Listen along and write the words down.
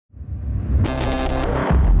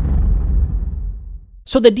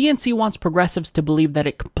So the DNC wants progressives to believe that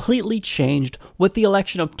it completely changed with the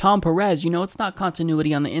election of Tom Perez. It's not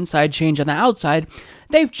continuity on the inside, change on the outside.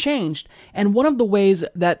 They've changed. And one of the ways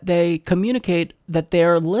that they communicate that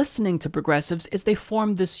they're listening to progressives is they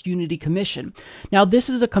form this unity commission. Now, this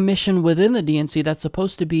is a commission within the DNC that's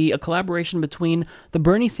supposed to be a collaboration between the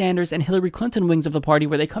Bernie Sanders and Hillary Clinton wings of the party,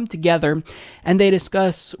 where they come together and they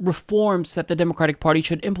discuss reforms that the Democratic Party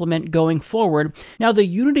should implement going forward. Now, the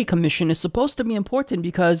unity commission is supposed to be important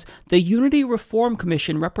because the Unity Reform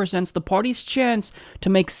Commission represents the party's chance to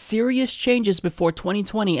make serious changes before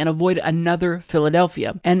 2020 and avoid another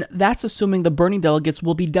Philadelphia. And that's assuming the Bernie delegates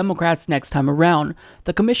will be Democrats next time around.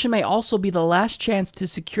 The commission may also be the last chance to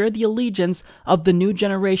secure the allegiance of the new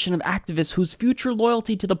generation of activists whose future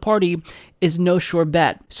loyalty to the party is no sure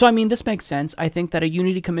bet. So, this makes sense. I think that a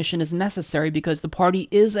unity commission is necessary because the party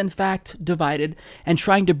is, in fact, divided, and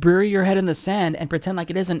trying to bury your head in the sand and pretend like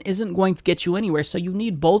it isn't going to get you anywhere. So you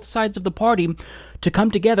need both sides of the party to come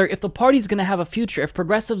together if the party's going to have a future, if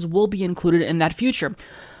progressives will be included in that future.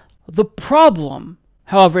 The problem,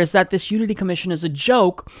 however, is that this Unity Commission is a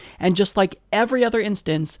joke, and just like every other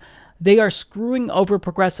instance, they are screwing over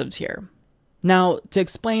progressives here. Now, to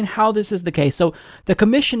explain how this is the case, so the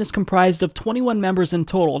commission is comprised of 21 members in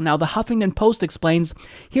total. Now, the Huffington Post explains,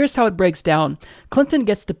 here's how it breaks down. Clinton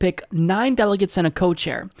gets to pick 9 delegates and a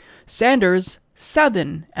co-chair. Sanders,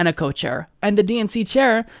 7 and a co-chair, and the DNC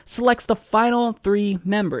chair selects the final 3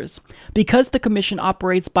 members. Because the commission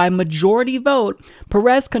operates by majority vote,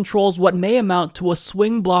 Perez controls what may amount to a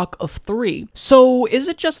swing block of 3. So is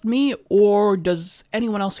it just me, or does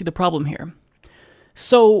anyone else see the problem here?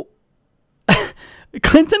 So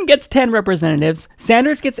Clinton gets 10 representatives,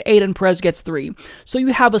 Sanders gets 8, and Perez gets 3. So you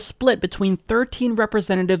have a split between 13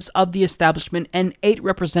 representatives of the establishment and 8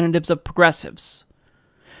 representatives of progressives.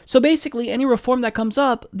 So basically, any reform that comes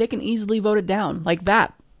up, they can easily vote it down, like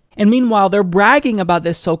that. And meanwhile, they're bragging about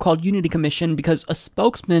this so-called Unity Commission because a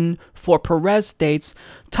spokesman for Perez states,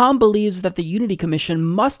 Tom believes that the Unity Commission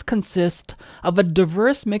must consist of a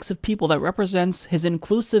diverse mix of people that represents his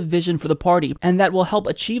inclusive vision for the party, and that will help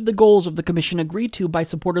achieve the goals of the commission agreed to by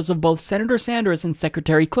supporters of both Senator Sanders and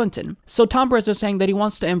Secretary Clinton. So Tom Perez is saying that he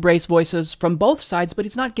wants to embrace voices from both sides, but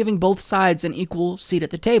he's not giving both sides an equal seat at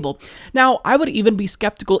the table. Now, I would even be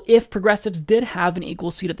skeptical if progressives did have an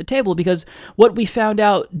equal seat at the table, because what we found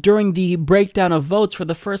out during the breakdown of votes for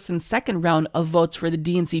the first and second round of votes for the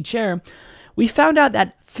DNC chair, we found out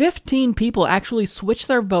that 15 people actually switched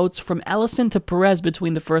their votes from Ellison to Perez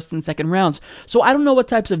between the first and second rounds. So I don't know what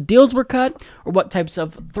types of deals were cut, or what types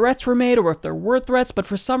of threats were made, or if there were threats, but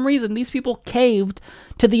for some reason these people caved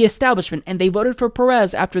to the establishment and they voted for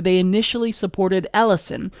Perez after they initially supported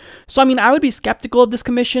Ellison. So I would be skeptical of this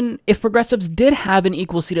commission if progressives did have an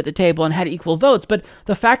equal seat at the table and had equal votes, but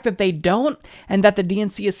the fact that they don't, and that the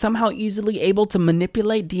DNC is somehow easily able to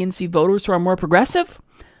manipulate DNC voters who are more progressive,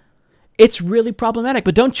 it's really problematic.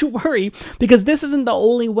 But don't you worry, because this isn't the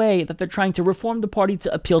only way that they're trying to reform the party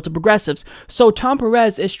to appeal to progressives. So Tom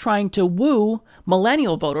Perez is trying to woo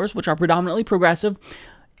millennial voters, which are predominantly progressive,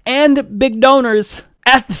 and big donors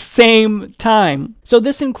at the same time. So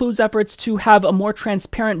this includes efforts to have a more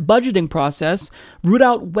transparent budgeting process, root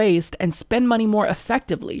out waste, and spend money more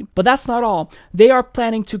effectively. But that's not all. They are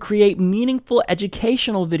planning to create meaningful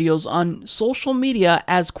educational videos on social media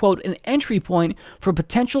as, quote, an entry point for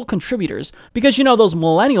potential contributors. Because those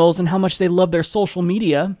millennials and how much they love their social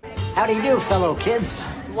media. How do you do, fellow kids?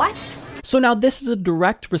 What? So now this is a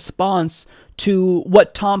direct response to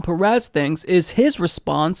what Tom Perez thinks is his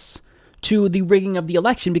response to the rigging of the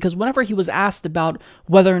election, because whenever he was asked about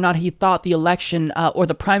whether or not he thought the election or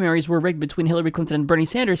the primaries were rigged between Hillary Clinton and Bernie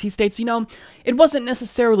Sanders, he states, it wasn't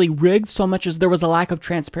necessarily rigged so much as there was a lack of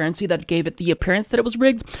transparency that gave it the appearance that it was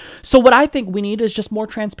rigged. So what I think we need is just more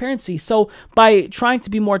transparency. So by trying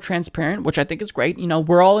to be more transparent, which I think is great,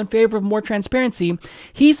 we're all in favor of more transparency,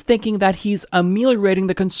 he's thinking that he's ameliorating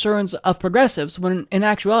the concerns of progressives, when in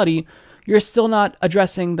actuality, you're still not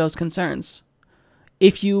addressing those concerns.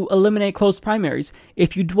 If you eliminate closed primaries,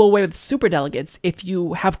 if you do away with superdelegates, if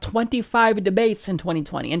you have 25 debates in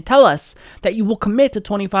 2020 and tell us that you will commit to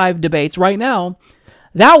 25 debates right now,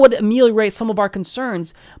 that would ameliorate some of our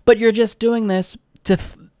concerns. But you're just doing this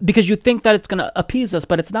because you think that it's going to appease us,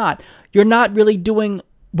 but it's not. You're not really doing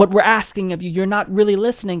what we're asking of you. You're not really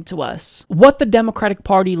listening to us. What the Democratic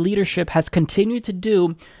Party leadership has continued to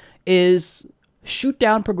do is shoot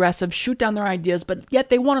down progressives, shoot down their ideas, but yet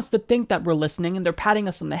they want us to think that we're listening and they're patting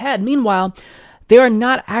us on the head. Meanwhile, they are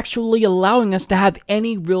not actually allowing us to have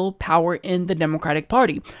any real power in the Democratic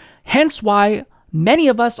Party. Hence why Many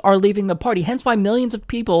of us are leaving the party, hence why millions of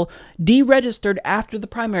people deregistered after the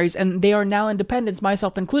primaries, and they are now independents,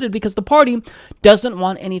 myself included, because the party doesn't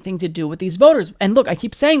want anything to do with these voters. And look, I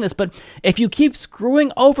keep saying this, but if you keep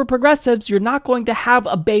screwing over progressives, you're not going to have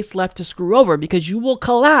a base left to screw over, because you will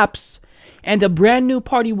collapse and a brand new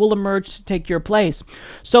party will emerge to take your place.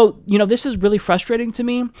 So, this is really frustrating to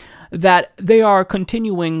me that they are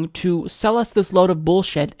continuing to sell us this load of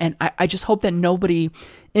bullshit, and I just hope that nobody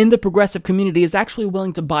in the progressive community is actually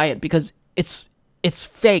willing to buy it, because it's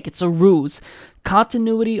fake, it's a ruse.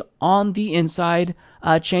 Continuity on the inside,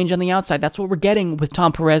 change on the outside. That's what we're getting with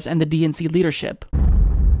Tom Perez and the DNC leadership.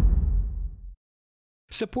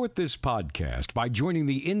 Support this podcast by joining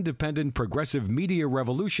the independent progressive media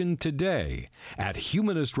revolution today at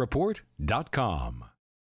humanistreport.com.